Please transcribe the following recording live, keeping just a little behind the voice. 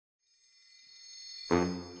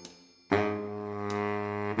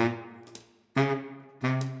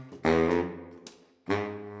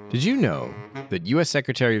Did you know that U.S.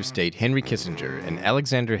 Secretary of State Henry Kissinger and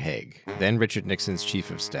Alexander Haig, then Richard Nixon's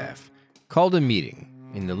chief of staff, called a meeting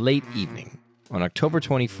in the late evening on October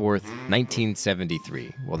 24,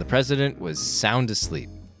 1973, while the president was sound asleep,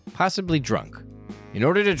 possibly drunk, in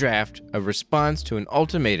order to draft a response to an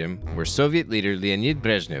ultimatum where Soviet leader Leonid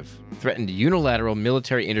Brezhnev threatened unilateral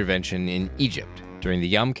military intervention in Egypt during the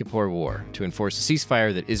Yom Kippur War to enforce a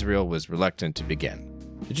ceasefire that Israel was reluctant to begin?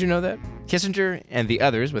 Did you know that? Kissinger and the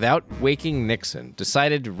others, without waking Nixon,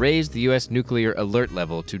 decided to raise the U.S. nuclear alert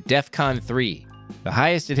level to DEFCON 3, the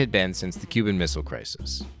highest it had been since the Cuban Missile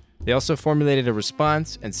Crisis. They also formulated a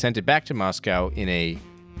response and sent it back to Moscow in a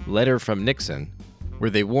letter from Nixon,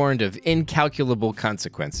 where they warned of incalculable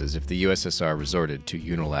consequences if the USSR resorted to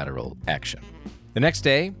unilateral action. The next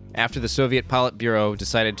day, after the Soviet Politburo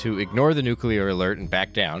decided to ignore the nuclear alert and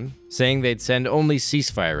back down, saying they'd send only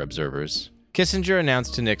ceasefire observers, Kissinger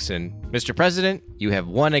announced to Nixon, "Mr. President, you have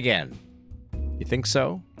won again." "You think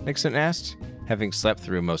so?" Nixon asked, having slept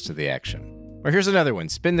through most of the action. Or here's another one.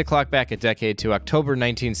 Spin the clock back a decade to October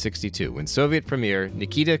 1962, when Soviet Premier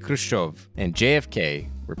Nikita Khrushchev and JFK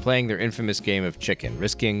were playing their infamous game of chicken,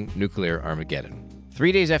 risking nuclear Armageddon.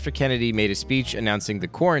 3 days after Kennedy made a speech announcing the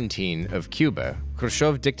quarantine of Cuba,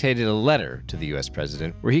 Khrushchev dictated a letter to the U.S.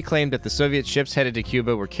 president where he claimed that the Soviet ships headed to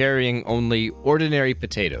Cuba were carrying only ordinary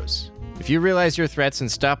potatoes. "If you realize your threats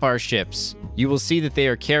and stop our ships, you will see that they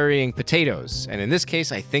are carrying potatoes, and in this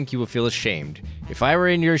case, I think you will feel ashamed. If I were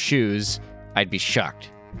in your shoes, I'd be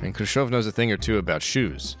shocked." And Khrushchev knows a thing or two about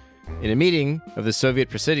shoes. In a meeting of the Soviet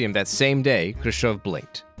Presidium that same day, Khrushchev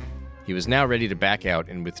blinked. He was now ready to back out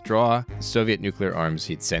and withdraw the Soviet nuclear arms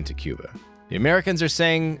he'd sent to Cuba. "The Americans are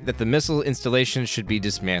saying that the missile installation should be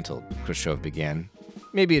dismantled," Khrushchev began.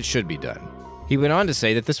 "Maybe it should be done." He went on to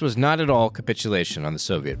say that this was not at all capitulation on the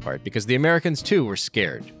Soviet part, because the Americans too were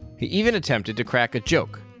scared. He even attempted to crack a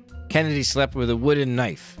joke. "Kennedy slept with a wooden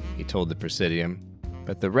knife," he told the Presidium,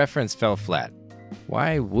 but the reference fell flat.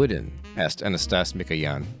 "Why wooden?" asked Anastas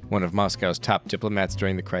Mikoyan, one of Moscow's top diplomats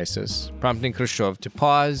during the crisis, prompting Khrushchev to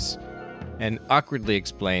pause and awkwardly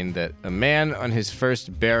explain that a man on his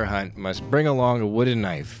first bear hunt must bring along a wooden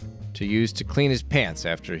knife to use to clean his pants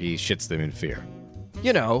after he shits them in fear.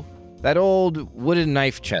 You know, that old wooden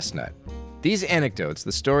knife chestnut. These anecdotes,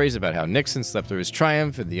 the stories about how Nixon slept through his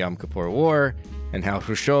triumph in the Yom Kippur War, and how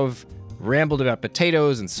Khrushchev rambled about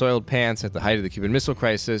potatoes and soiled pants at the height of the Cuban Missile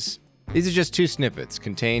Crisis, these are just two snippets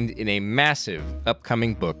contained in a massive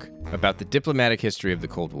upcoming book about the diplomatic history of the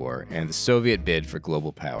Cold War and the Soviet bid for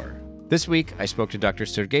global power. This week, I spoke to Dr.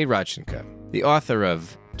 Sergei Radchenko, the author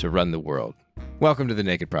of To Run the World. Welcome to the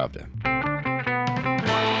Naked Pravda.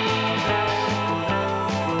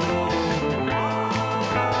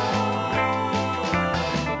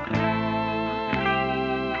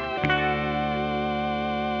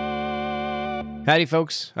 Howdy,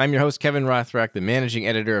 folks. I'm your host, Kevin Rothrock, the managing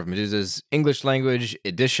editor of Medusa's English language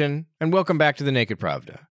edition, and welcome back to the Naked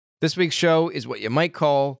Pravda. This week's show is what you might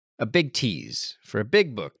call a big tease for a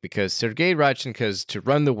big book, because Sergei Radchenko's To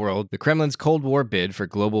Run the World, the Kremlin's Cold War bid for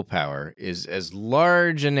global power, is as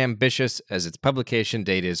large and ambitious as its publication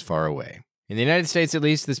date is far away. In the United States, at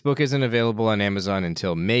least, this book isn't available on Amazon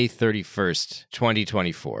until May 31st,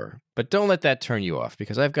 2024. But don't let that turn you off,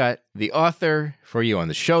 because I've got the author for you on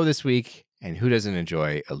the show this week, and who doesn't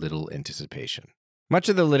enjoy a little anticipation? Much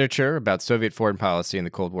of the literature about Soviet foreign policy in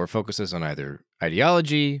the Cold War focuses on either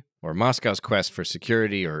ideology or Moscow's quest for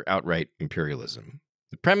security or outright imperialism.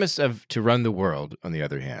 The premise of To Run the World, on the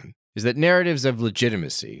other hand, is that narratives of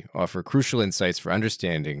legitimacy offer crucial insights for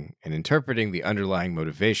understanding and interpreting the underlying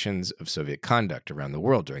motivations of Soviet conduct around the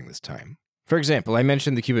world during this time. For example, I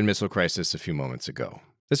mentioned the Cuban Missile Crisis a few moments ago.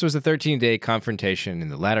 This was a 13-day confrontation in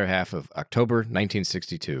the latter half of October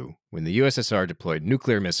 1962, when the USSR deployed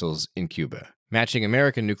nuclear missiles in Cuba, matching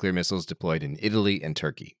American nuclear missiles deployed in Italy and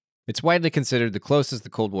Turkey. It's widely considered the closest the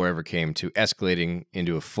Cold War ever came to escalating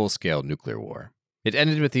into a full-scale nuclear war. It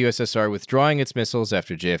ended with the USSR withdrawing its missiles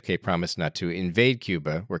after JFK promised not to invade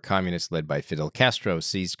Cuba, where communists led by Fidel Castro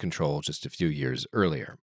seized control just a few years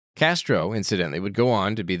earlier. Castro, incidentally, would go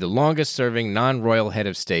on to be the longest-serving non-royal head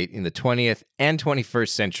of state in the 20th and 21st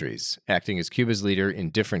centuries, acting as Cuba's leader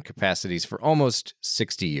in different capacities for almost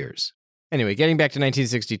 60 years. Anyway, getting back to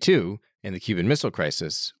 1962 and the Cuban Missile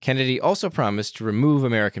Crisis, Kennedy also promised to remove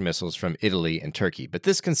American missiles from Italy and Turkey, but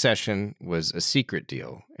this concession was a secret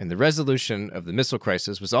deal, and the resolution of the missile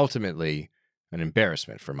crisis was ultimately an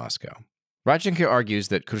embarrassment for Moscow. Radchenko argues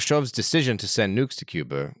that Khrushchev's decision to send nukes to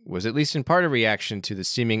Cuba was at least in part a reaction to the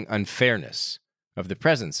seeming unfairness of the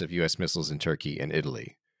presence of U.S. missiles in Turkey and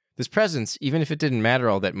Italy. This presence, even if it didn't matter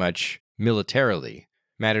all that much militarily,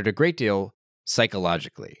 mattered a great deal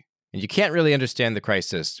psychologically. And you can't really understand the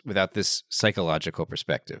crisis without this psychological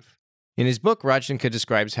perspective. In his book, Rodchenko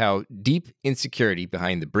describes how deep insecurity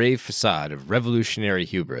behind the brave facade of revolutionary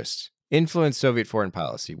hubris influenced Soviet foreign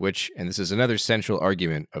policy, which, and this is another central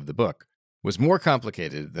argument of the book, was more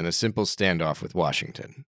complicated than a simple standoff with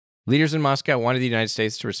Washington. Leaders in Moscow wanted the United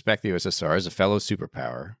States to respect the USSR as a fellow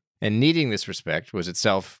superpower, and needing this respect was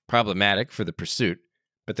itself problematic for the pursuit.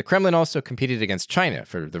 But the Kremlin also competed against China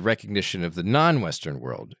for the recognition of the non-Western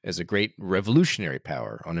world as a great revolutionary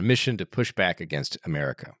power on a mission to push back against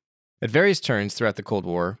America. At various turns throughout the Cold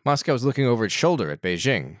War, Moscow was looking over its shoulder at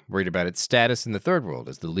Beijing, worried about its status in the Third World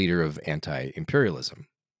as the leader of anti-imperialism.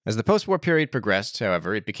 As the post-war period progressed,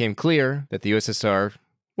 however, it became clear that the USSR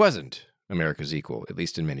wasn't America's equal, at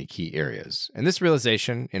least in many key areas. And this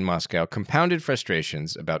realization in Moscow compounded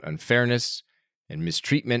frustrations about unfairness and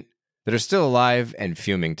mistreatment that are still alive and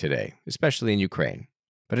fuming today, especially in Ukraine.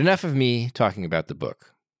 But enough of me talking about the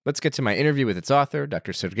book. Let's get to my interview with its author,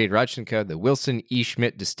 Dr. Sergei Rodchenko, the Wilson E.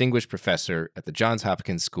 Schmidt Distinguished Professor at the Johns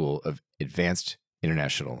Hopkins School of Advanced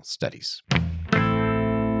International Studies.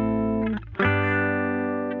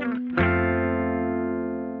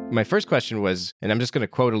 My first question was, and I'm just going to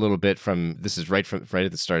quote a little bit from, this is right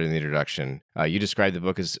at the start of the introduction. You described the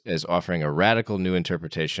book as offering a radical new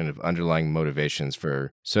interpretation of underlying motivations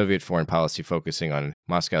for Soviet foreign policy, focusing on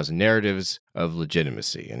Moscow's narratives of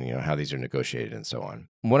legitimacy and how these are negotiated and so on.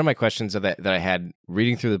 One of my questions that I had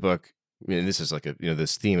reading through the book, and this is like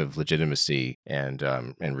this theme of legitimacy and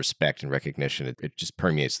respect and recognition. It just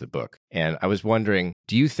permeates the book. And I was wondering,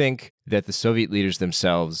 do you think that the Soviet leaders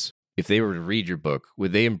themselves, if they were to read your book,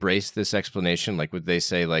 would they embrace this explanation? Like, would they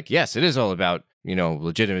say, like, yes, it is all about,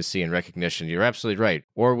 legitimacy and recognition. You're absolutely right.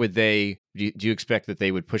 Or would they, do you expect that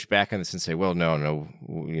they would push back on this and say, well, no,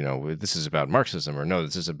 this is about Marxism, or no,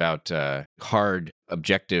 this is about hard,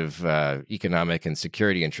 objective economic and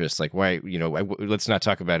security interests. Like, why, let's not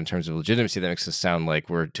talk about it in terms of legitimacy. That makes us sound like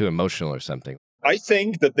we're too emotional or something. I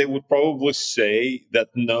think that they would probably say that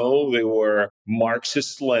no, they were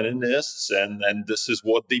Marxist-Leninists, and this is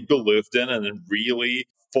what they believed in, and really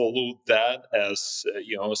followed that as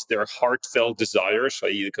as their heartfelt desires,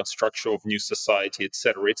 i.e., the construction of new society,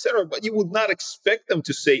 etc., etc. But you would not expect them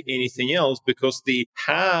to say anything else, because they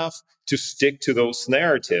have to stick to those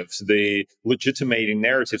narratives, the legitimating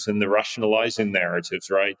narratives and the rationalizing narratives,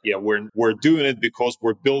 right? Yeah, we're doing it because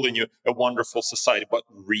we're building a wonderful society. But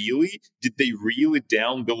really, did they really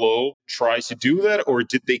down below try to do that? Or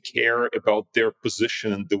did they care about their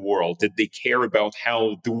position in the world? Did they care about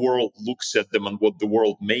how the world looks at them and what the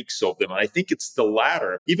world makes of them? And I think it's the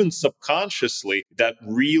latter, even subconsciously, that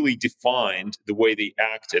really defined the way they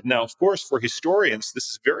acted. Now, of course, for historians, this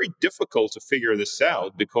is very difficult to figure this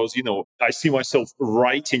out, because, I see myself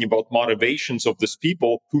writing about motivations of these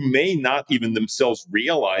people who may not even themselves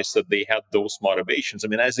realize that they had those motivations. I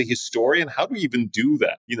mean, as a historian, how do you even do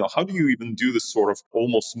that? How do you even do this sort of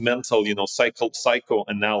almost mental,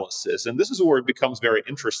 psychoanalysis? And this is where it becomes very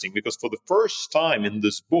interesting, because for the first time in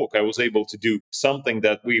this book, I was able to do something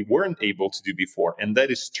that we weren't able to do before, and that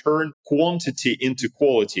is turn quantity into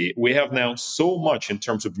quality. We have now so much in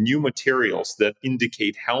terms of new materials that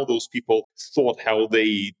indicate how those people thought, how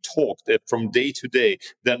they talked from day to day.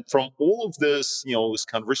 Then from all of this, these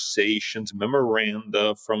conversations,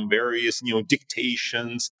 memoranda, from various,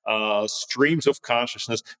 dictations, streams of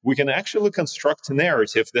consciousness, we can actually construct a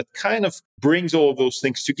narrative that kind of brings all of those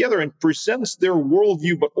things together and presents their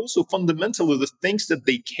worldview, but also fundamentally the things that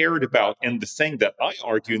they cared about. And the thing that I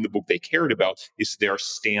argue in the book they cared about is their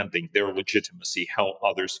standing, their legitimacy, how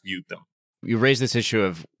others viewed them. You raise this issue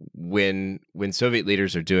of when Soviet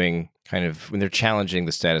leaders are doing when they're challenging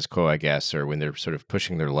the status quo, I guess, or when they're sort of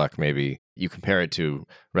pushing their luck, maybe you compare it to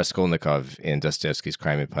Raskolnikov in Dostoevsky's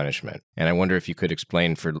Crime and Punishment. And I wonder if you could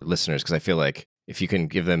explain for listeners, because I feel like if you can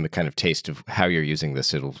give them a kind of taste of how you're using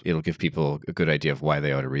this, it'll give people a good idea of why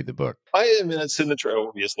they ought to read the book. I mean, it's signature.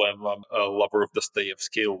 Obviously, I'm a lover of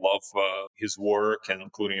Dostoevsky, love his work, and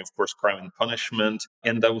including, of course, Crime and Punishment.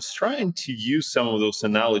 And I was trying to use some of those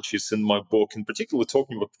analogies in my book, in particular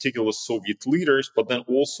talking about particular Soviet leaders, but then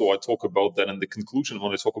also I talk about that in the conclusion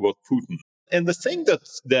when I talk about Putin. And the thing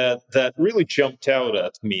that really jumped out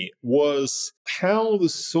at me was how the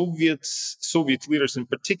Soviet leaders in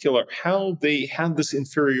particular, how they had this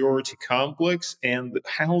inferiority complex and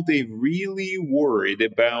how they really worried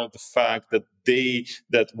about the fact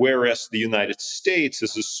that whereas the United States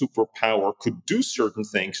as a superpower could do certain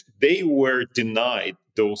things, they were denied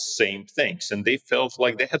those same things. And they felt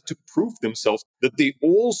like they had to prove themselves that they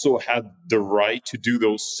also had the right to do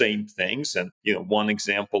those same things. And, one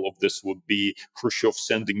example of this would be Khrushchev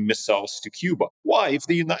sending missiles to Cuba. Why? If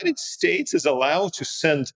the United States is allowed to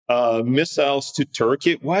send missiles to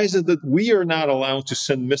Turkey, why is it that we are not allowed to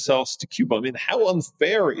send missiles to Cuba? I mean, how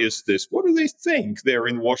unfair is this? What do they think there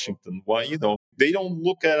in Washington? Why, they don't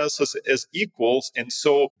look at us as equals. And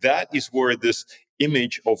so that is where this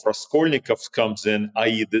image of Raskolnikov comes in,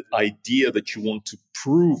 i.e., the idea that you want to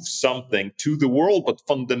prove something to the world, but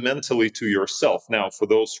fundamentally to yourself. Now, for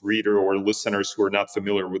those reader or listeners who are not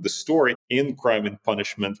familiar with the story, in Crime and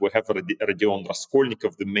Punishment, we have Rodion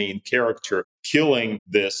Raskolnikov, the main character, killing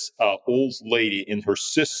this old lady and her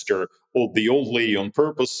sister, or the old lady on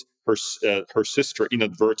purpose, her sister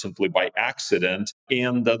inadvertently by accident.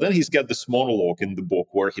 And then he's got this monologue in the book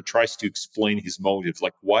where he tries to explain his motives,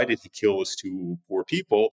 like why did he kill these two poor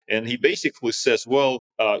people? And he basically says, well,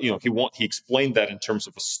 he explained that in terms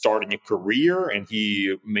of starting a career, and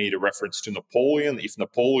he made a reference to Napoleon. If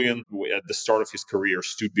Napoleon, at the start of his career,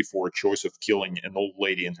 stood before a choice of killing an old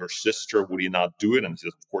lady and her sister, would he not do it? And he said,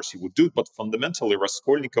 of course he would do it. But fundamentally,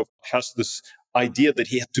 Raskolnikov has this idea that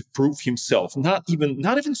he had to prove himself, not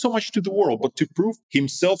even so much to the world, but to prove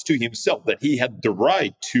himself to himself, that he had the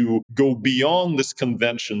right to go beyond these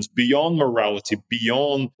conventions, beyond morality,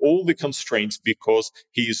 beyond all the constraints, because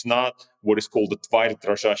he is not what is called the тварь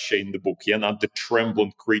дрожащая in the book. He is not the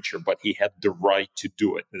trembling creature, but he had the right to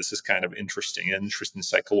do it. This is kind of interesting, an interesting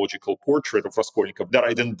psychological portrait of Raskolnikov that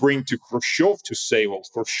I then bring to Khrushchev to say, well,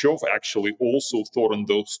 Khrushchev actually also thought in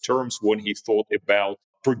those terms when he thought about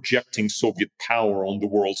projecting Soviet power on the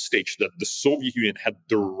world stage, that the Soviet Union had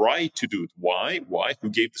the right to do it. Why?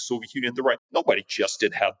 Who gave the Soviet Union the right? Nobody just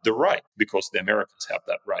did have the right, because the Americans have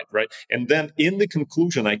that right? And then in the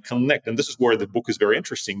conclusion, I connect, and this is where the book is very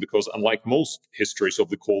interesting, because unlike most histories of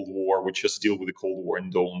the Cold War, which just deal with the Cold War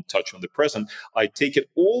and don't touch on the present, I take it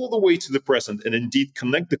all the way to the present and indeed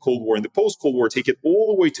connect the Cold War and the post-Cold War, take it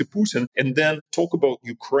all the way to Putin, and then talk about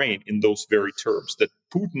Ukraine in those very terms, that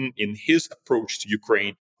Putin, in his approach to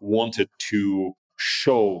Ukraine, wanted to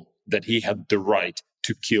show that he had the right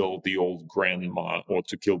to kill the old grandma or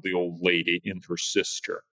to kill the old lady and her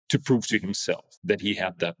sister, to prove to himself that he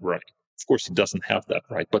had that right. Of course, he doesn't have that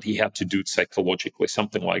right, but he had to do it psychologically,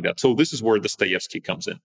 something like that. So this is where Dostoevsky comes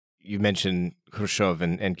in. You mentioned Khrushchev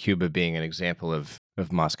and Cuba being an example of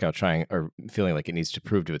Moscow trying or feeling like it needs to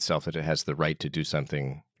prove to itself that it has the right to do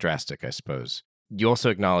something drastic, I suppose. You also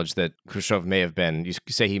acknowledge that Khrushchev may have been, you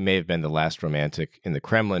say he may have been the last romantic in the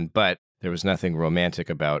Kremlin, but there was nothing romantic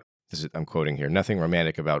about, I'm quoting here, nothing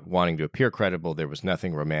romantic about wanting to appear credible. There was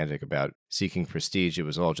nothing romantic about seeking prestige. It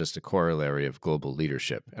was all just a corollary of global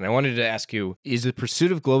leadership. And I wanted to ask you, is the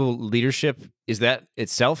pursuit of global leadership, is that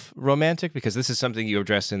itself romantic? Because this is something you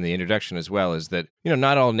address in the introduction as well, is that,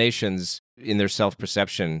 not all nations in their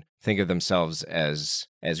self-perception think of themselves as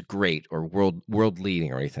great or world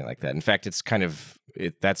leading or anything like that. In fact, it's kind of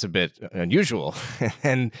that's a bit unusual.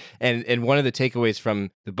 and one of the takeaways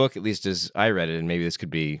from the book, at least as I read it, and maybe this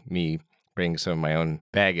could be me bringing some of my own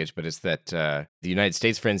baggage, but it's that the United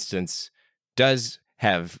States, for instance, does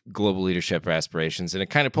have global leadership aspirations, and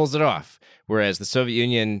it kind of pulls it off, whereas the Soviet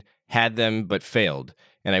Union had them but failed.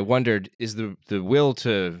 And I wondered, is the will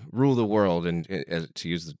to rule the world, and to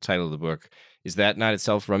use the title of the book, is that not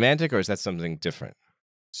itself romantic, or is that something different?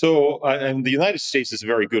 So, and the United States is a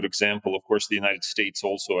very good example. Of course, the United States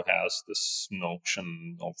also has this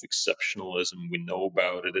notion of exceptionalism. We know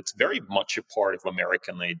about it. It's very much a part of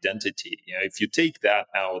American identity. If you take that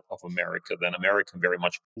out of America, then America very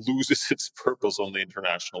much loses its purpose on the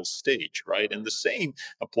international stage, right? And the same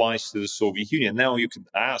applies to the Soviet Union. Now, you could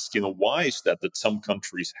ask, why is that some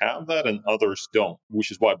countries have that and others don't?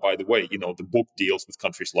 Which is why, by the way, the book deals with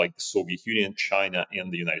countries like the Soviet Union, China,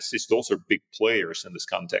 and the United States. Those are big players in this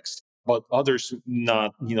context, but others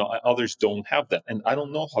not, others don't have that. And I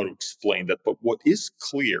don't know how to explain that. But what is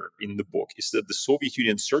clear in the book is that the Soviet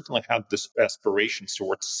Union certainly had this aspirations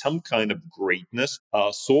towards some kind of greatness,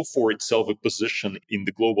 saw for itself a position in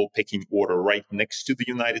the global pecking order right next to the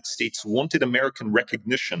United States, wanted American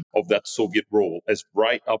recognition of that Soviet role as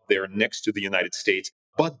right up there next to the United States.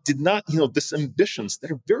 but did not, these ambitions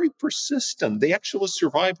that are very persistent, they actually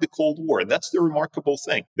survived the Cold War. That's the remarkable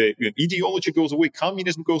thing. The ideology goes away,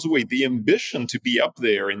 communism goes away. The ambition to be up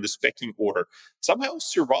there in the pecking order somehow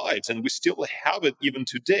survives, and we still have it even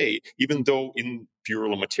today, even though in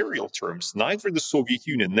purely material terms, neither the Soviet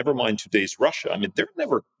Union, never mind today's Russia, I mean,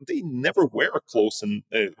 they never were close and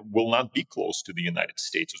will not be close to the United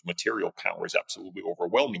States, whose material power is absolutely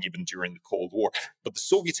overwhelming, even during the Cold War. But the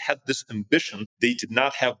Soviets had this ambition. They did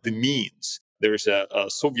not have the means. There's a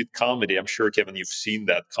Soviet comedy. I'm sure, Kevin, you've seen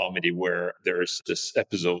that comedy where there's this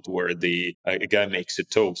episode where a guy makes a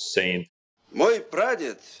toast saying, Мой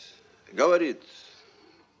прадед говорит,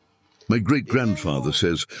 My great-grandfather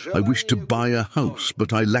says, I wish to buy a house,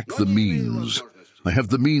 but I lack the means. I have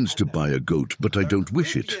the means to buy a goat, but I don't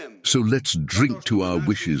wish it. So let's drink to our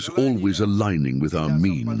wishes, always aligning with our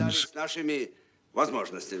means.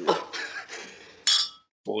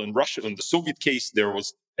 well, in Russia, in the Soviet case, there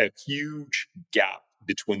was a huge gap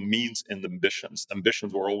between means and ambitions.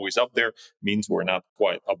 Ambitions were always up there, means were not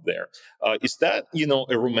quite up there. Is that,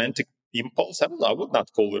 a romantic impulse? I don't know. I would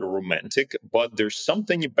not call it a romantic, but there's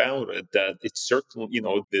something about it that it's certainly,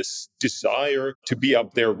 this desire to be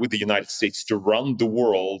up there with the United States, to run the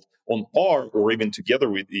world on par or even together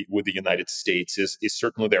with the United States is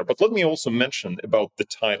certainly there. But let me also mention about the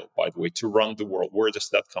title, by the way, to run the world. Where does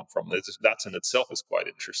that come from? That's in itself is quite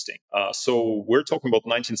interesting. So we're talking about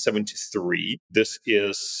 1973. This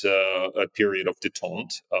is a period of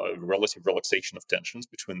détente, relative relaxation of tensions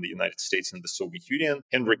between the United States and the Soviet Union.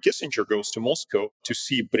 Henry Kissinger goes to Moscow to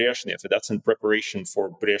see Brezhnev. That's in preparation for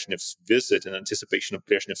Brezhnev's visit, in anticipation of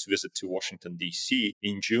Brezhnev's visit to Washington, D.C.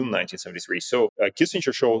 in June 1973. So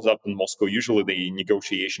Kissinger shows up in Moscow. Usually the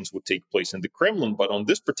negotiations would take place in the Kremlin, but on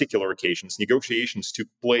this particular occasion, negotiations took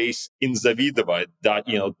place in Zavidovo,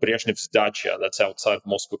 Brezhnev's dacha, that's outside of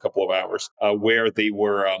Moscow, a couple of hours, where they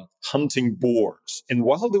were hunting boars. And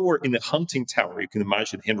while they were in a hunting tower, you can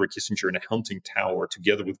imagine Henry Kissinger in a hunting tower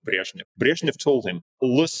together with Brezhnev. Brezhnev told him,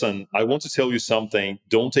 listen, I want to tell you something.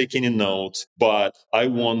 Don't take any notes, but I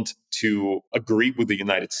want to agree with the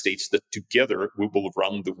United States that together we will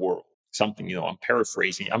run the world. Something, I'm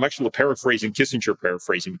paraphrasing. I'm actually paraphrasing Kissinger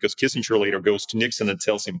paraphrasing, because Kissinger later goes to Nixon and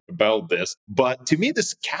tells him about this. But to me,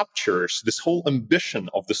 this captures this whole ambition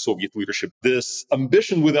of the Soviet leadership, this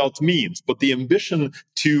ambition without means, but the ambition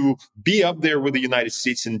to be up there with the United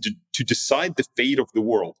States and to decide the fate of the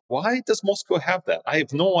world. Why does Moscow have that? I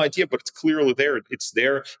have no idea, but it's clearly there. It's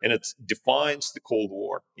there, and it defines the Cold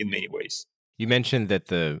War in many ways. You mentioned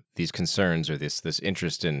that these concerns, or this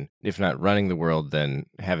interest in, if not running the world, then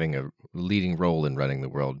having a leading role in running the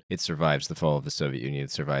world, it survives the fall of the Soviet Union.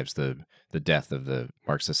 It survives the death of the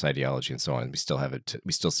Marxist ideology and so on. We still have it.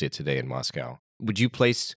 We still see it today in Moscow. Would you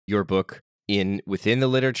place your book within the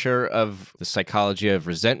literature of the psychology of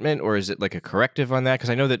resentment, or is it like a corrective on that? Because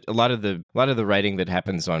I know that a lot of the writing that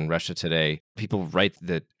happens on Russia today, people write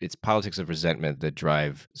that it's politics of resentment that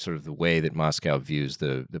drive sort of the way that Moscow views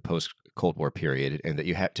the post-Cold War period, and that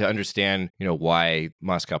you have to understand, why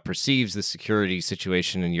Moscow perceives the security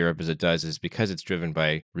situation in Europe as it does is because it's driven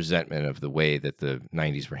by resentment of the way that the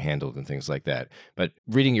 90s were handled and things like that. But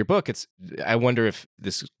reading your book, I wonder if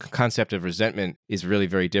this concept of resentment is really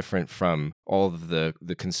very different from all of the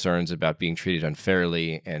concerns about being treated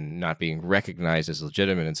unfairly and not being recognized as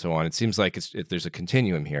legitimate and so on. It seems like there's a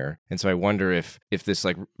continuum here. And so I wonder if this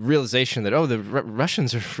like realization that, the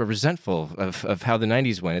Russians are resentful of how the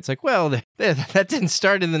 90s went. It's like, well, that didn't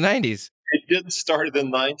start in the 90s. It didn't start in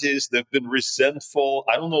the 90s. They've been resentful.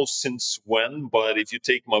 I don't know since when, but if you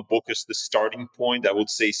take my book as the starting point, I would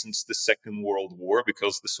say since the Second World War,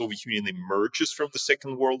 because the Soviet Union emerges from the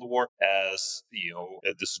Second World War as,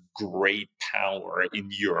 this great power in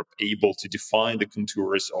Europe, able to define the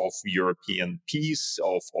contours of European peace,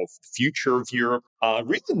 of the future of Europe,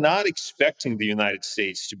 really not expecting the United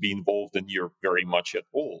States to be involved in Europe very much at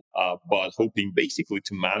all, but hoping basically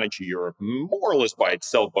to manage Europe more or less by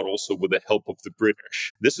itself, but also with the help of the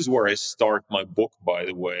British. This is where I start my book, by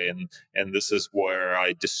the way, and this is where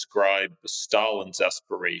I describe Stalin's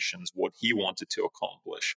aspirations, what he wanted to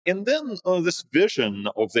accomplish. And then this vision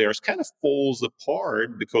of theirs kind of falls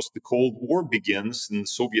apart because the Cold War begins and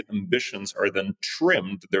Soviet ambitions are then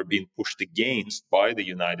trimmed. They're being pushed against by the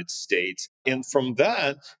United States. And from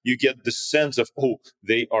that, you get the sense of, oh,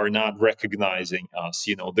 they are not recognizing us.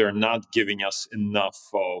 They're not giving us enough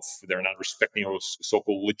they're not respecting our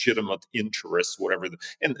so-called legitimate interests, whatever.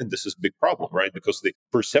 And this is a big problem, right? Because the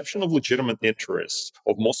perception of legitimate interests,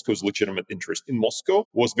 of Moscow's legitimate interest in Moscow,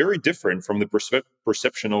 was very different from the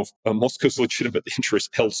perception of Moscow's legitimate interest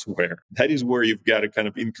elsewhere. That is where you've got a kind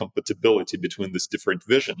of incompatibility between these different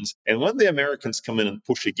visions. And when the Americans come in and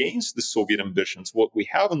push against the Soviet ambitions, what we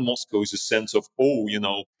have in Moscow is a sense of,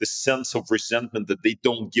 the sense of resentment that they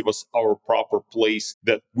don't give us our proper place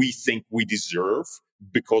that we think we deserve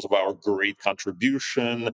because of our great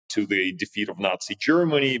contribution to the defeat of Nazi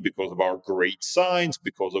Germany, because of our great science,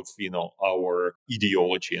 because of, our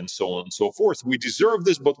ideology and so on and so forth. We deserve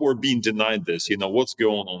this, but we're being denied this. What's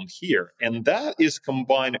going on here? And that is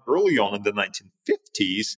combined early on in the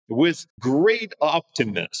 1950s with great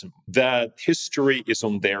optimism that history is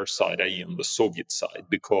on their side, i.e. on the Soviet side,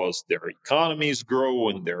 because their economies grow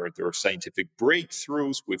and there are scientific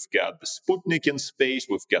breakthroughs. We've got the Sputnik in space.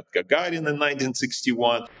 We've got Gagarin in 1961.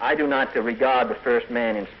 I do not regard the first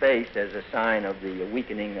man in space as a sign of the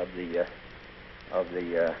weakening of the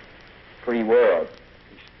free world,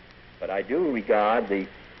 but I do regard the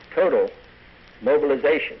total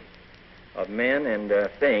mobilization of men and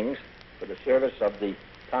things for the service of the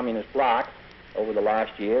communist bloc over the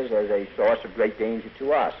last years as a source of great danger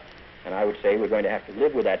to us. And I would say we're going to have to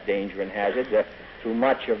live with that danger and hazard through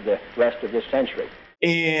much of the rest of this century.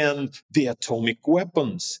 And the atomic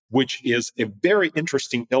weapons, which is a very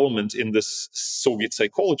interesting element in this Soviet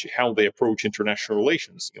psychology, how they approach international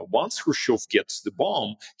relations. Once Khrushchev gets the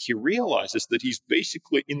bomb, he realizes that he's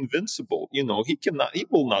basically invincible. He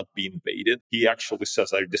will not be invaded. He actually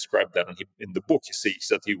says, I described that in the book. He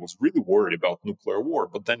said he was really worried about nuclear war,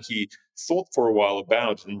 but then he thought for a while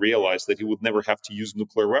about it and realized that he would never have to use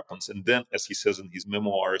nuclear weapons. And then, as he says in his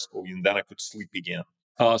memoirs, and then I could sleep again.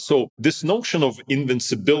 So this notion of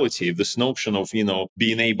invincibility, this notion of,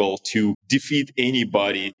 being able to defeat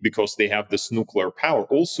anybody because they have this nuclear power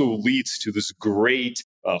also leads to this great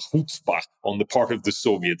chutzpah on the part of the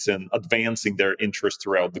Soviets and advancing their interest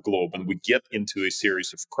throughout the globe. And we get into a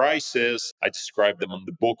series of crises. I described them in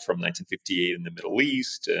the book from 1958 in the Middle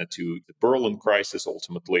East to the Berlin crisis,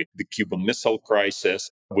 ultimately the Cuban Missile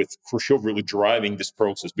Crisis, with Khrushchev really driving this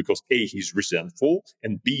process because A, he's resentful,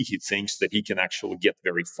 and B, he thinks that he can actually get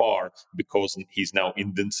very far because he's now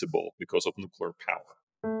invincible because of nuclear power.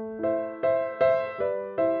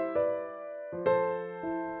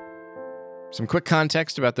 Some quick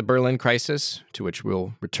context about the Berlin crisis, to which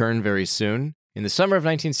we'll return very soon. In the summer of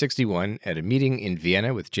 1961, at a meeting in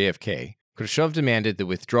Vienna with JFK, Khrushchev demanded the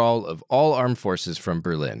withdrawal of all armed forces from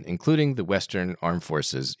Berlin, including the Western armed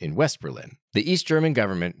forces in West Berlin. The East German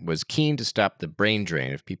government was keen to stop the brain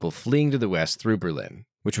drain of people fleeing to the West through Berlin,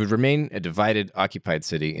 which would remain a divided, occupied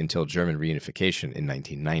city until German reunification in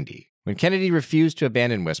 1990. When Kennedy refused to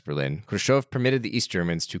abandon West Berlin, Khrushchev permitted the East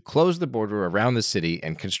Germans to close the border around the city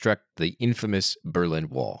and construct the infamous Berlin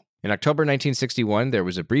Wall. In October 1961, there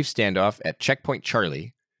was a brief standoff at Checkpoint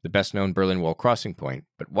Charlie, the best-known Berlin Wall crossing point,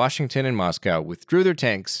 but Washington and Moscow withdrew their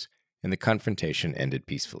tanks, and the confrontation ended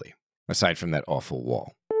peacefully, aside from that awful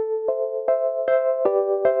wall.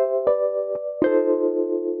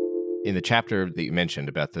 In the chapter that you mentioned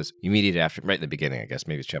about this immediate after, right in the beginning, I guess,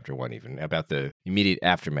 maybe it's chapter 1 even, about the immediate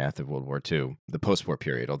aftermath of World War II, the post-war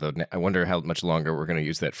period, although I wonder how much longer we're going to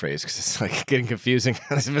use that phrase because it's like getting confusing.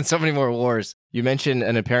 There's been so many more wars. You mentioned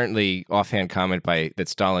an apparently offhand comment that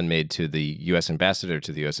Stalin made to the U.S. ambassador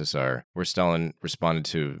to the USSR, where Stalin responded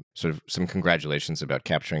to sort of some congratulations about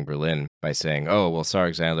capturing Berlin by saying, oh, well,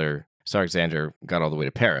 Tsar Alexander got all the way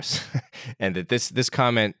to Paris. And that this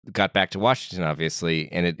comment got back to Washington,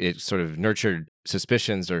 obviously, and it sort of nurtured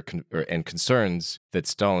suspicions and concerns that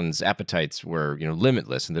Stalin's appetites were,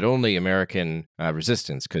 limitless, and that only American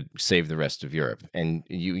resistance could save the rest of Europe. And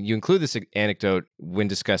you include this anecdote when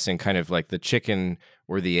discussing kind of like the chicken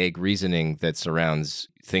or the egg reasoning that surrounds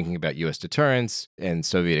thinking about U.S. deterrence and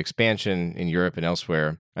Soviet expansion in Europe and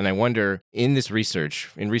elsewhere. And I wonder, in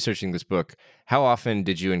researching this book, how often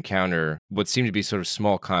did you encounter what seemed to be sort of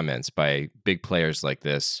small comments by big players like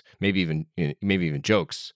this, maybe even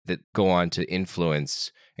jokes that go on to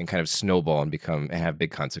influence and kind of snowball and have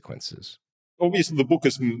big consequences? obviously the book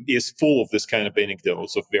is full of this kind of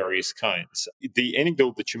anecdotes of various kinds. The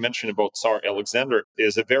anecdote that you mentioned about Tsar Alexander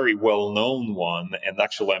is a very well-known one, and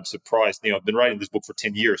actually I'm surprised. I've been writing this book for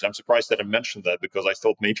 10 years. I'm surprised that I mentioned that because I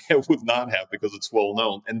thought maybe I would not have, because it's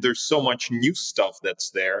well-known. And there's so much new stuff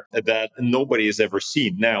that's there that nobody has ever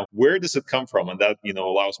seen. Now, where does it come from? And that,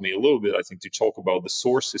 allows me a little bit, I think, to talk about the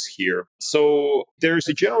sources here. So there's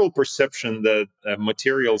a general perception that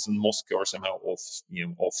materials in Moscow are somehow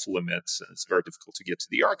off limits, and it's very difficult to get to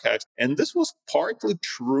the archives. And this was partly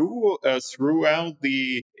true throughout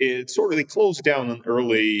they closed down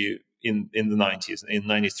in the 90s. In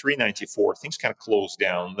 93, 94, things kind of closed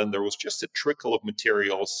down. Then there was just a trickle of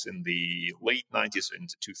materials in the late 90s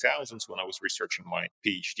into 2000s when I was researching my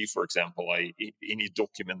PhD, for example. Any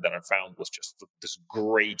document that I found was just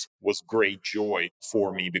great joy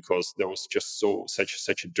for me, because there was just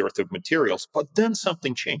such a dearth of materials. But then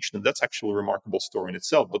something changed, and that's actually a remarkable story in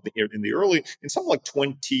itself. But in something like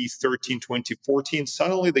 2013, 2014,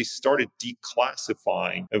 suddenly they started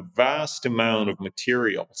declassifying a vast amount of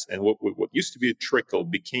materials, and what used to be a trickle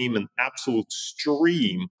became an absolute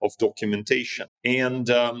stream of documentation. And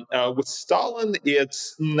with Stalin,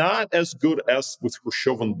 it's not as good as with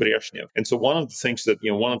Khrushchev and Brezhnev. And so one of the things that,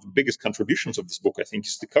 one of the biggest contributions of this book, I think,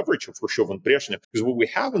 is the coverage of Khrushchev and Brezhnev. Because what we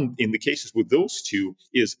have in the cases with those two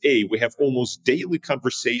is, we have almost daily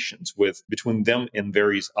conversations between them and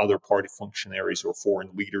various other party functionaries or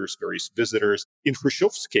foreign leaders, various visitors. In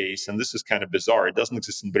Khrushchev's case, and this is kind of bizarre, it doesn't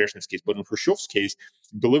exist in Brezhnev's case, but in Khrushchev's case,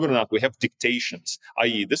 believe it or not, we have dictations,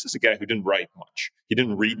 i.e., this is a guy who didn't write much. He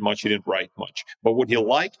didn't read much. He didn't write much. But what he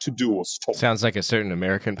liked to do was talk. Sounds like a certain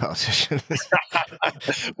American politician.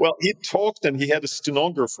 Well, he talked, and he had a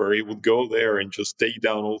stenographer. He would go there and just take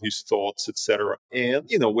down all his thoughts, etc. And,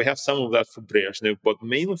 we have some of that for Brezhnev, but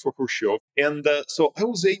mainly for Khrushchev. And so I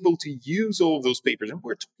was able to use all of those papers. And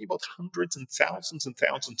we're talking about hundreds and thousands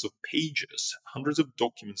of pages, hundreds of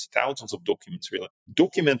documents, thousands of documents, really.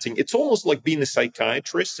 Documenting, it's almost like being a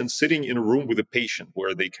psychiatrist and sitting in a room with a patient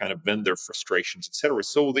where they kind of vent their frustrations, etc.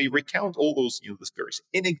 So they recount all those, these various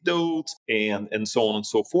anecdotes and so on and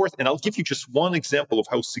so forth. And I'll give you just one example of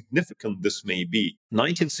how significant this may be.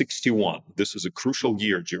 1961, this is a crucial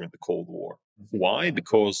year during the Cold War. Why?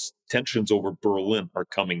 Because tensions over Berlin are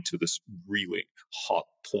coming to this really hot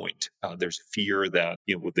point. There's fear that,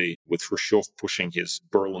 with Khrushchev pushing his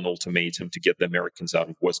Berlin ultimatum to get the Americans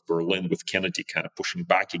out of West Berlin, with Kennedy kind of pushing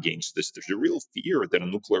back against this, there's a real fear that a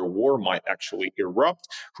nuclear war might actually erupt.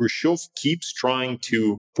 Khrushchev keeps trying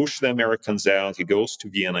to push the Americans out. He goes to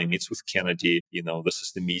Vienna, he meets with Kennedy. This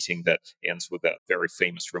is the meeting that ends with that very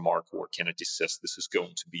famous remark where Kennedy says, "This is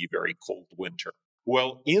going to be a very cold winter."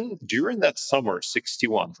 Well, during that summer,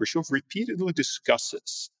 61, Khrushchev repeatedly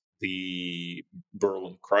discusses the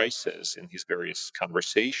Berlin crisis in his various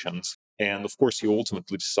conversations. And of course, he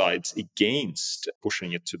ultimately decides against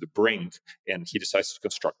pushing it to the brink, and he decides to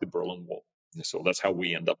construct the Berlin Wall. So that's how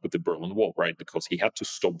we end up with the Berlin Wall, right? Because he had to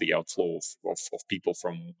stop the outflow of people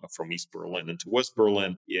from East Berlin into West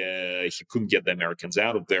Berlin. He couldn't get the Americans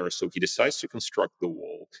out of there, so he decides to construct the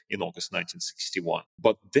wall in August 1961.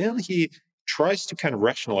 But then he tries to kind of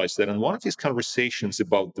rationalize that. In one of his conversations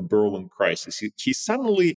about the Berlin crisis, he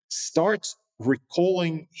suddenly starts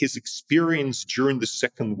recalling his experience during the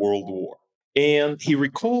Second World War. And he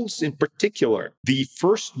recalls in particular the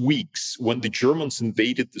first weeks when the Germans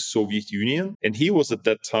invaded the Soviet Union. And he was at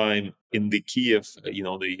that time in the Kiev,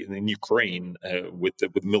 in Ukraine with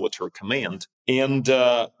military command. And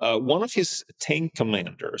one of his tank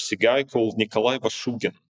commanders, a guy called Nikolai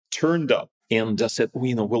Vashugin, turned up and said,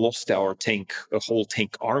 we lost our whole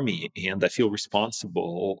tank army, and I feel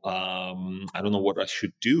responsible. I don't know what I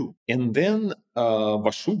should do. And then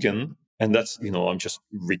Vashugin, and that's, I'm just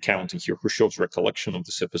recounting here Khrushchev's recollection of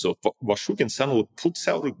this episode, Vashugin suddenly puts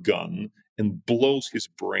out a gun and blows his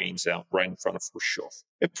brains out right in front of Khrushchev.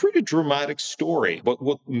 A pretty dramatic story, but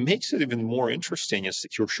what makes it even more interesting is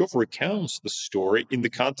that Khrushchev recounts the story in the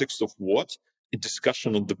context of what? A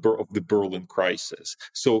discussion of the Berlin crisis.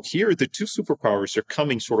 So here the two superpowers are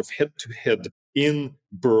coming sort of head to head in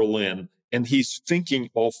Berlin, and he's thinking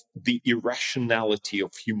of the irrationality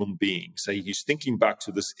of human beings. He's thinking back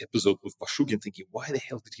to this episode with Vashugin, thinking, why the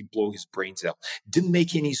hell did he blow his brains out? It didn't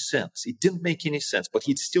make any sense. But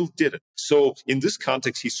he still did it. So in this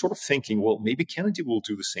context, he's sort of thinking, well, maybe Kennedy will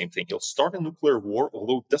do the same thing. He'll start a nuclear war,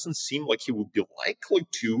 although it doesn't seem like he would be likely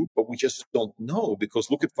to, but we just don't know, because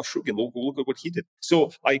look at Vashugin, look at what he did.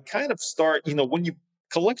 So I kind of start, when you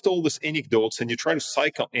collect all these anecdotes and you try to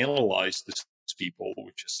psychoanalyze this people,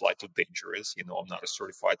 which is slightly dangerous. I'm not a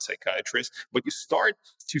certified psychiatrist, but you start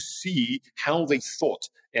to see how they thought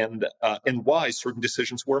and why certain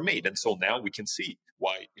decisions were made. And so now we can see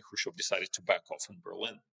why Khrushchev decided to back off in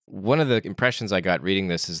Berlin. One of the impressions I got reading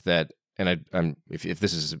this is that, and if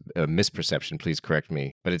this is a misperception, please correct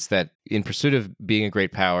me, but it's that in pursuit of being a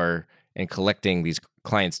great power and collecting these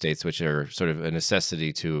client states, which are sort of a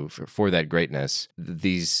necessity for that greatness,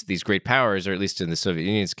 these great powers, or at least in the Soviet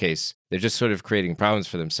Union's case, they're just sort of creating problems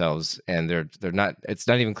for themselves, and they're not. It's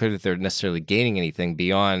not even clear that they're necessarily gaining anything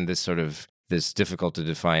beyond this difficult to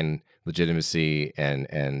define legitimacy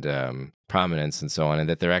and prominence and so on, and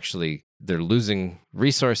that they're losing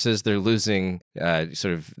resources, they're losing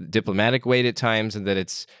sort of diplomatic weight at times, and that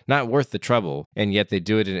it's not worth the trouble, and yet they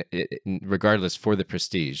do it regardless for the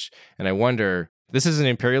prestige. And I wonder, this isn't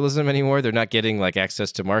imperialism anymore. They're not getting like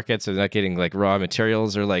access to markets, or they're not getting like raw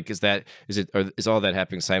materials, or like is all that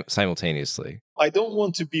happening simultaneously? I don't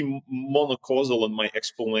want to be monocausal in my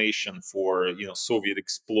explanation for Soviet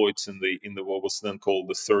exploits in the what was then called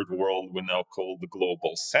the Third World, we now call the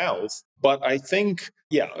Global South. But I think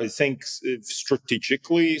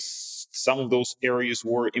strategically some of those areas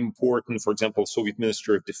were important. For example, Soviet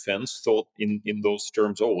Ministry of Defense thought in those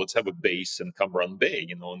terms. Oh, let's have a base in Cam Ranh Bay,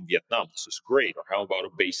 in Vietnam. This is great. Or how about a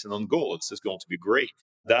base in Angola? This is going to be great.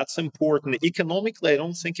 That's important. Economically, I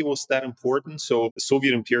don't think it was that important. So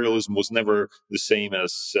Soviet imperialism was never the same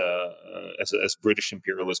as British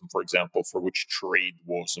imperialism, for example, for which trade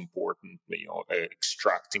was important.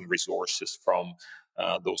 Extracting resources from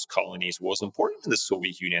those colonies was important. And the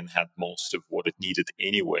Soviet Union had most of what it needed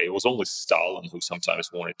anyway. It was only Stalin who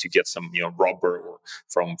sometimes wanted to get some, rubber or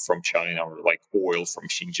from China, or like oil from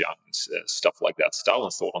Xinjiang, stuff like that.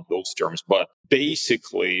 Stalin thought on those terms, but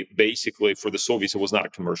basically for the Soviets, it was not a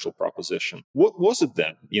commercial proposition. What was it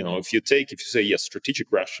then? If you say yes, strategic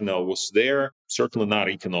rationale was there, certainly not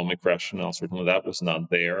economic rationale. Certainly that was not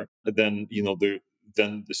there.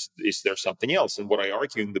 Then is there something else? And what I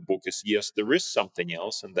argue in the book is, yes, there is something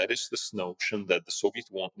else, and that is this notion that the Soviets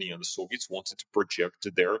wanted to project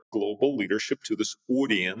their global leadership to this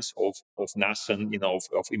audience of nascent, of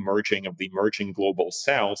the emerging global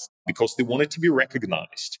South, because they wanted to be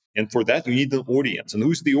recognized. And for that, you need an audience. And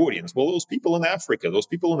who's the audience? Well, those people in Africa, those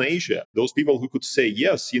people in Asia, those people who could say,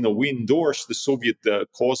 yes, we endorse the Soviet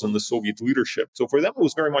cause and the Soviet leadership. So for them, it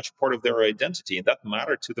was very much part of their identity, and that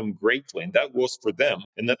mattered to them greatly. And that was for them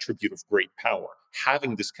an attribute of great power,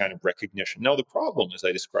 having this kind of recognition. Now, the problem, as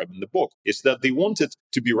I describe in the book, is that they wanted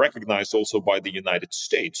to be recognized also by the United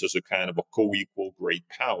States as a kind of a co-equal great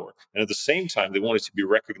power. And at the same time, they wanted to be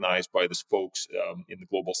recognized by the folks in the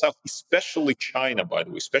global South, especially China, by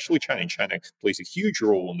the way, especially China. And China plays a huge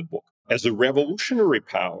role in the book as a revolutionary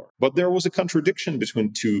power. But there was a contradiction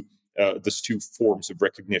between these two forms of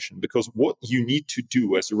recognition, because what you need to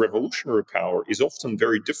do as a revolutionary power is often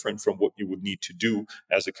very different from what you would need to do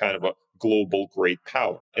as a kind of a global great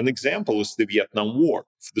power. An example is the Vietnam War.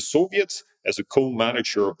 For the Soviets, as a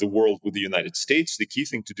co-manager of the world with the United States, the key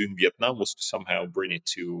thing to do in Vietnam was to somehow bring it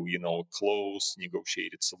to, a close,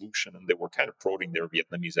 negotiated solution. And they were kind of prodding their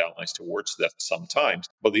Vietnamese allies towards that sometimes.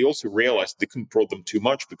 But they also realized they couldn't prod them too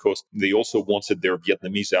much, because they also wanted their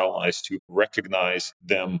Vietnamese allies to recognize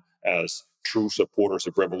them as true supporters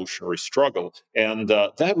of revolutionary struggle. And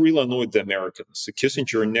that really annoyed the Americans. So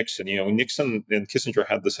Kissinger and Nixon, Nixon and Kissinger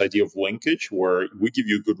had this idea of linkage, where we give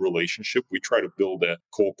you a good relationship. We try to build a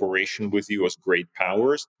cooperation with you as great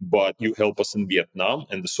powers, but you help us in Vietnam.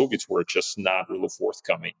 And the Soviets were just not really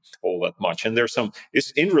forthcoming all that much. And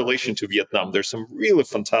it's in relation to Vietnam, there's some really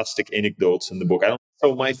fantastic anecdotes in the book.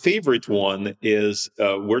 So my favorite one is,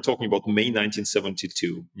 we're talking about May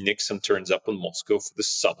 1972. Nixon turns up in Moscow for the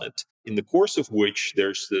summit, in the course of which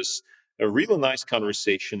there's a really nice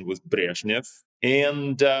conversation with Brezhnev.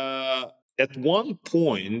 And at one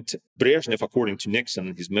point, Brezhnev, according to Nixon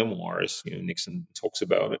in his memoirs, Nixon talks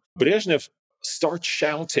about it, Brezhnev starts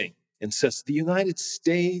shouting and says, the United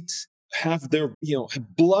States have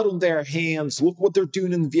blood on their hands. Look what they're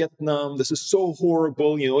doing in Vietnam. This is so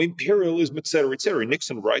horrible, imperialism, etc., etc.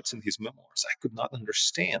 Nixon writes in his memoirs, I could not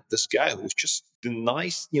understand this guy who was just the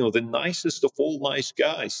nicest of all nice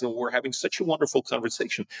guys. We're having such a wonderful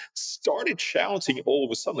conversation. Started shouting all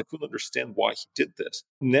of a sudden. I couldn't understand why he did this.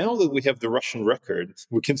 Now that we have the Russian record,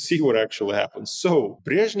 we can see what actually happened. So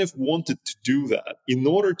Brezhnev wanted to do that in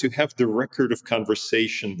order to have the record of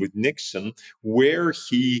conversation with Nixon, where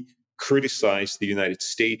he criticize the United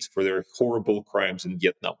States for their horrible crimes in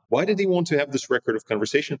Vietnam. Why did he want to have this record of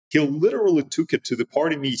conversation? He literally took it to the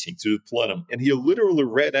party meeting, to the plenum, and he literally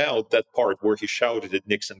read out that part where he shouted at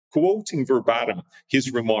Nixon, quoting verbatim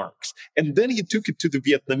his remarks. And then he took it to the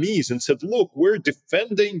Vietnamese and said, look, we're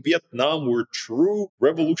defending Vietnam. We're true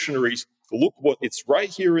revolutionaries. Look what it's right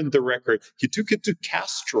here in the record. He took it to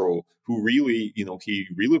Castro, who really, he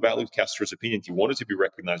really valued Castro's opinion. He wanted to be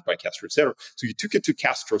recognized by Castro, etc. So he took it to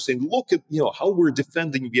Castro saying, look at, how we're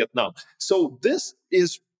defending Vietnam. So this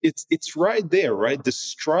is, it's right there, right? The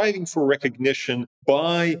striving for recognition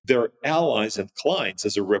by their allies and clients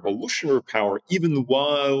as a revolutionary power, even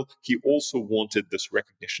while he also wanted this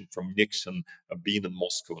recognition from Nixon being in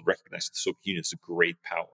Moscow and recognizing the Soviet Union as a great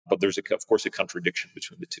power. But there's, of course, a contradiction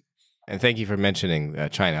between the two. And thank you for mentioning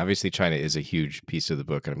China. Obviously, China is a huge piece of the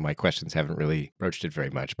book, and my questions haven't really broached it very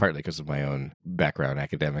much, partly because of my own background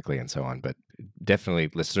academically and so on. But definitely,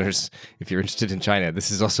 listeners, if you're interested in China, this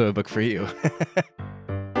is also a book for you.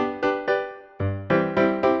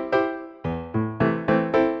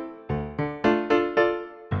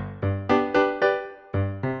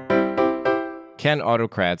 Can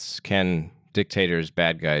autocrats, can dictators,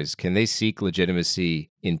 bad guys, can they seek legitimacy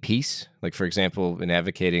in peace? Like, for example, in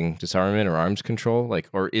advocating disarmament or arms control?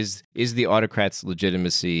 Or is the autocrat's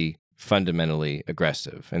legitimacy fundamentally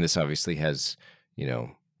aggressive? And this obviously has,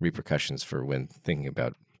 repercussions for when thinking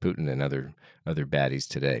about Putin and other baddies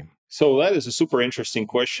today. So that is a super interesting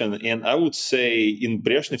question. And I would say in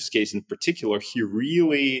Brezhnev's case in particular, he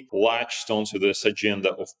really latched onto this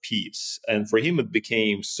agenda of peace. And for him, it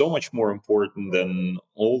became so much more important than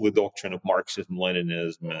all the doctrine of Marxism,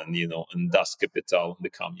 Leninism, and Das Kapital, the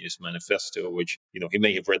Communist Manifesto, which, he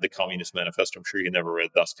may have read the Communist Manifesto. I'm sure he never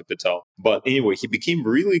read Das Kapital. But anyway, he became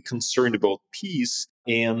really concerned about peace.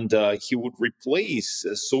 And he would replace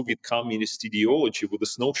Soviet communist ideology with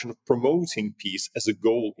this notion of promoting peace as a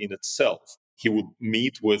goal in itself. He would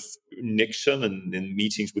meet with Nixon, and in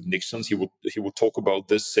meetings with Nixon, he would talk about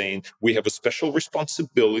this, saying, we have a special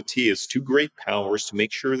responsibility as two great powers to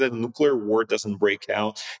make sure that a nuclear war doesn't break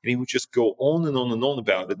out. And he would just go on and on and on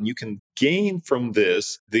about it. And you can gain from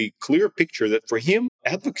this the clear picture that for him,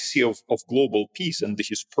 advocacy of global peace and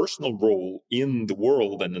his personal role in the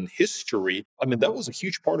world and in history, that was a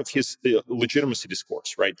huge part of his legitimacy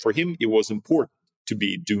discourse, right? For him, it was important to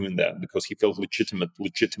be doing that because he felt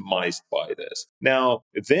legitimized by this. Now,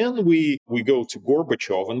 then we go to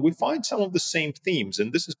Gorbachev and we find some of the same themes.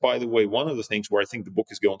 And this is, by the way, one of the things where I think the book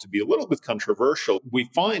is going to be a little bit controversial. We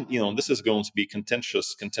find, this is going to be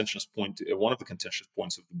contentious point, one of the contentious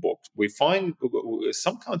points of the book. We find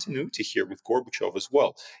some continuity here with Gorbachev as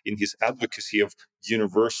well in his advocacy of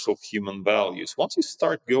universal human values. Once you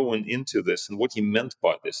start going into this and what he meant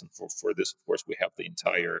by this, and for this, of course, we have the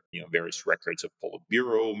entire, various records of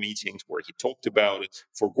Politburo meetings where he talked about it.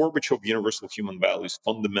 For Gorbachev, universal human values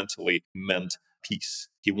fundamentally meant peace.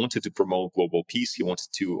 He wanted to promote global peace. He wanted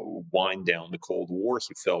to wind down the Cold War.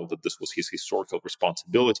 He felt that this was his historical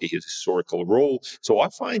responsibility, his historical role. So I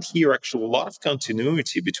find here actually a lot of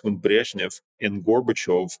continuity between Brezhnev and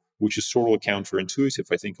Gorbachev, which is sort of counterintuitive.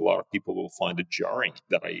 I think a lot of people will find it jarring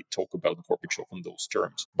that I talk about Gorbachev in those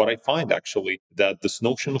terms. But I find actually that this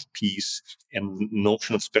notion of peace and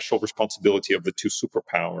notion of special responsibility of the two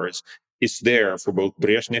superpowers is there for both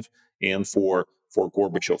Brezhnev and for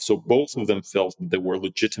Gorbachev. So both of them felt that they were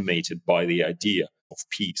legitimated by the idea of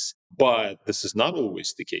peace. But this is not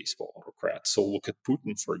always the case for autocrats. So look at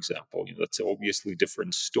Putin, for example. That's an obviously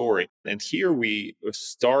different story. And here we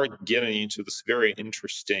start getting into this very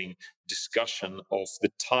interesting discussion of the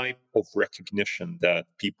type of recognition that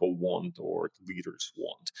people want or leaders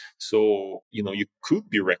want. So, you could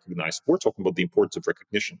be recognized. We're talking about the importance of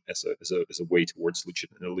recognition as a way towards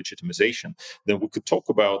legitimization. Then we could talk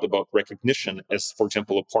about recognition as, for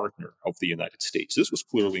example, a partner of the United States. This was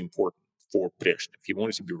clearly important for Brezhnev. He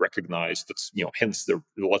wanted to be recognized. That's, hence the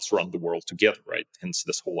let's run the world together, right? Hence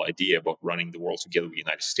this whole idea about running the world together with the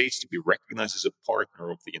United States, to be recognized as a partner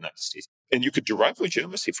of the United States. And you could derive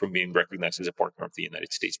legitimacy from being recognized as a partner of the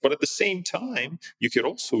United States. But at the same time, you could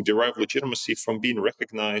also derive legitimacy from being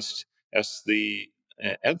recognized as the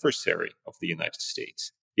adversary of the United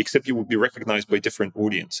States, except you would be recognized by different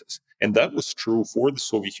audiences. And that was true for the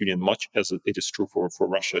Soviet Union, much as it is true for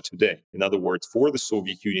Russia today. In other words, for the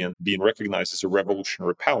Soviet Union, being recognized as a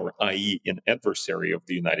revolutionary power, i.e. an adversary of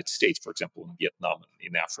the United States, for example, in Vietnam,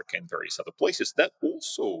 in Africa, and various other places, that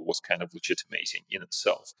also was kind of legitimating in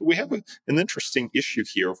itself. We have an interesting issue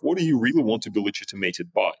here of what do you really want to be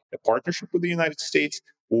legitimated by? A partnership with the United States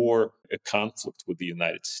or a conflict with the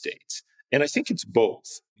United States? And I think it's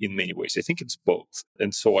both. in many ways. I think it's both.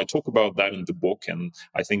 And so I talk about that in the book, and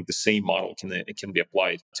I think the same model can be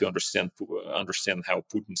applied to understand how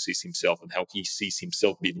Putin sees himself and how he sees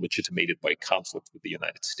himself being legitimated by conflict with the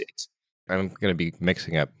United States. I'm going to be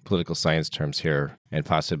mixing up political science terms here and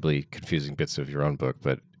possibly confusing bits of your own book,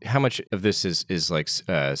 but how much of this is like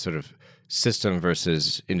sort of system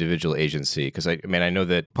versus individual agency? Because I mean, I know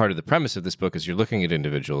that part of the premise of this book is you're looking at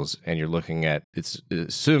individuals and you're looking at, it's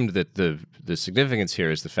assumed that the significance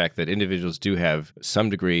here is the fact that individuals do have some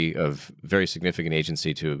degree of very significant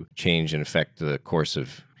agency to change and affect the course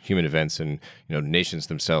of human events, and nations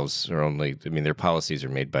themselves are only, I mean, their policies are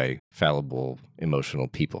made by fallible, emotional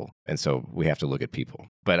people, and so we have to look at people.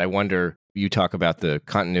 But I wonder, you talk about the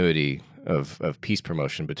continuity of peace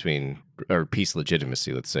promotion or peace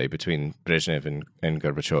legitimacy, let's say, between Brezhnev and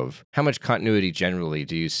Gorbachev. How much continuity generally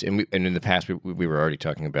do you see? And in the past, we were already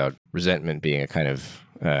talking about resentment being a kind of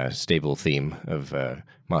stable theme of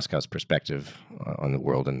Moscow's perspective on the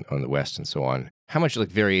world and on the West and so on. How much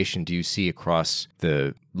variation do you see across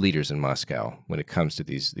the leaders in Moscow when it comes to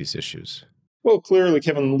these issues? Well, clearly,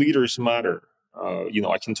 Kevin, leaders matter.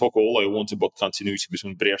 I can talk all I want about continuity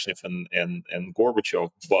between Brezhnev and Gorbachev,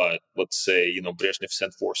 but let's say, Brezhnev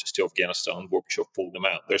sent forces to Afghanistan and Gorbachev pulled them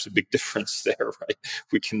out. There's a big difference there, right?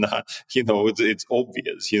 We cannot, it's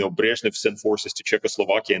obvious. Brezhnev sent forces to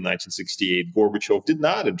Czechoslovakia in 1968. Gorbachev did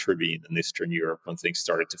not intervene in Eastern Europe when things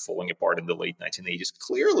started to falling apart in the late 1980s.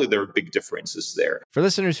 Clearly, there are big differences there. For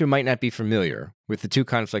listeners who might not be familiar with the two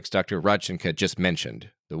conflicts Dr. Rodchenko just mentioned,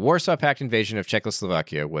 the Warsaw Pact invasion of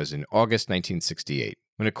Czechoslovakia was in August 1968,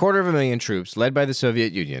 when 250,000 troops, led by the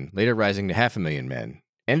Soviet Union, later rising to 500,000 men,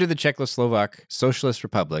 entered the Czechoslovak Socialist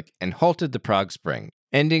Republic and halted the Prague Spring,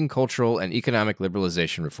 ending cultural and economic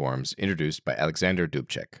liberalization reforms introduced by Alexander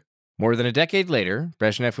Dubček. More than a decade later,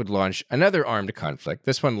 Brezhnev would launch another armed conflict,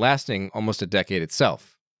 this one lasting almost a decade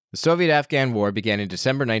itself. The Soviet-Afghan War began in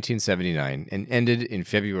December 1979 and ended in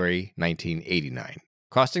February 1989.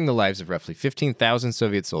 Costing the lives of roughly 15,000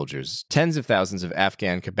 Soviet soldiers, tens of thousands of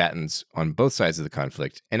Afghan combatants on both sides of the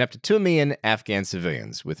conflict, and up to 2 million Afghan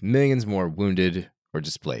civilians, with millions more wounded or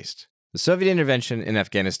displaced. The Soviet intervention in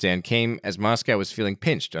Afghanistan came as Moscow was feeling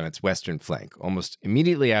pinched on its western flank, almost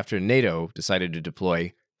immediately after NATO decided to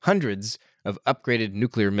deploy hundreds of upgraded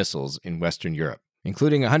nuclear missiles in Western Europe,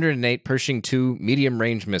 including 108 Pershing II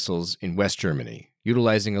medium-range missiles in West Germany,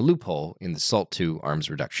 utilizing a loophole in the SALT II arms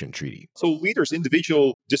reduction treaty. So leaders'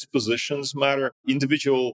 individual dispositions matter.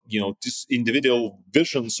 Individual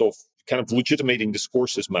visions of kind of legitimating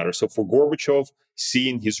discourses matter. So for Gorbachev,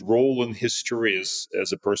 seeing his role in history as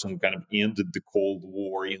a person who kind of ended the Cold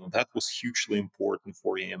War, that was hugely important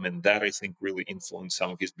for him. And that, I think, really influenced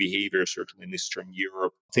some of his behavior, certainly in Eastern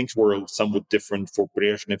Europe. Things were somewhat different for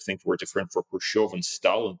Brezhnev, things were different for Khrushchev, and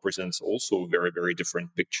Stalin presents also a very, very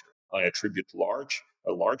different picture. I attribute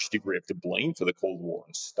a large degree of the blame for the Cold War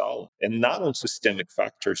on Stalin, and not on systemic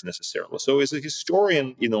factors necessarily. So as a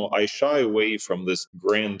historian, I shy away from this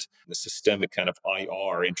grand systemic kind of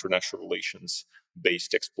international relations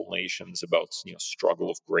based explanations about struggle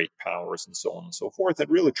of great powers and so on and so forth, and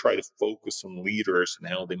really try to focus on leaders and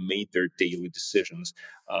how they made their daily decisions,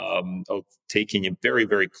 of taking a very,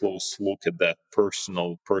 very close look at that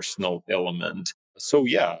personal element. So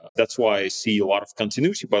yeah, that's why I see a lot of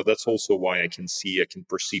continuity, but that's also why I can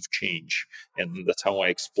perceive change. And that's how I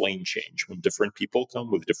explain change. When different people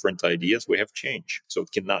come with different ideas, we have change. So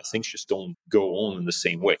things just don't go on in the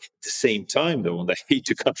same way. At the same time, though, and I hate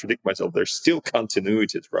to contradict myself, there's still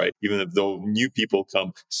continuities, right? Even though new people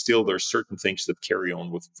come, still there's certain things that carry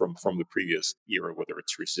on from the previous era, whether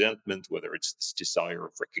it's resentment, whether it's this desire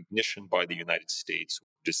of recognition by the United States,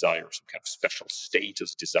 desire of some kind of special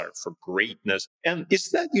status, desire for greatness. And is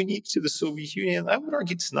that unique to the Soviet Union? I would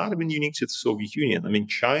argue it's not even unique to the Soviet Union. I mean,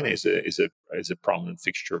 China is a prominent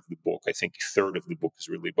fixture of the book. I think a third of the book is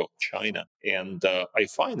really about China. And I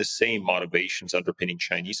find the same motivations underpinning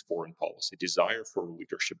Chinese foreign policy: desire for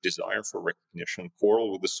leadership, desire for recognition,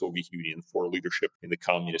 quarrel with the Soviet Union for leadership in the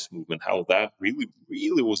communist movement, how that really,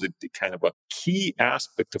 really was a kind of a key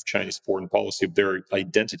aspect of Chinese foreign policy, of their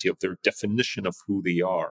identity, of their definition of who they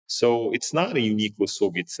are. So it's not a uniquely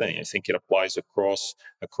Soviet thing. I think it applies across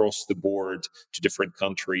the board to different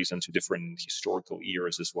countries and to different historical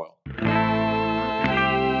eras as well.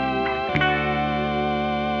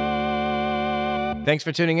 Thanks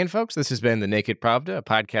for tuning in, folks. This has been The Naked Pravda, a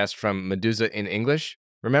podcast from Meduza in English.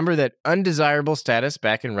 Remember that undesirable status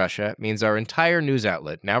back in Russia means our entire news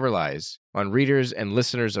outlet now relies on readers and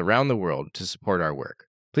listeners around the world to support our work.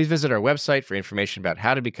 Please visit our website for information about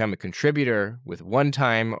how to become a contributor with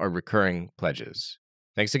one-time or recurring pledges.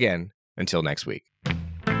 Thanks again. Until next week.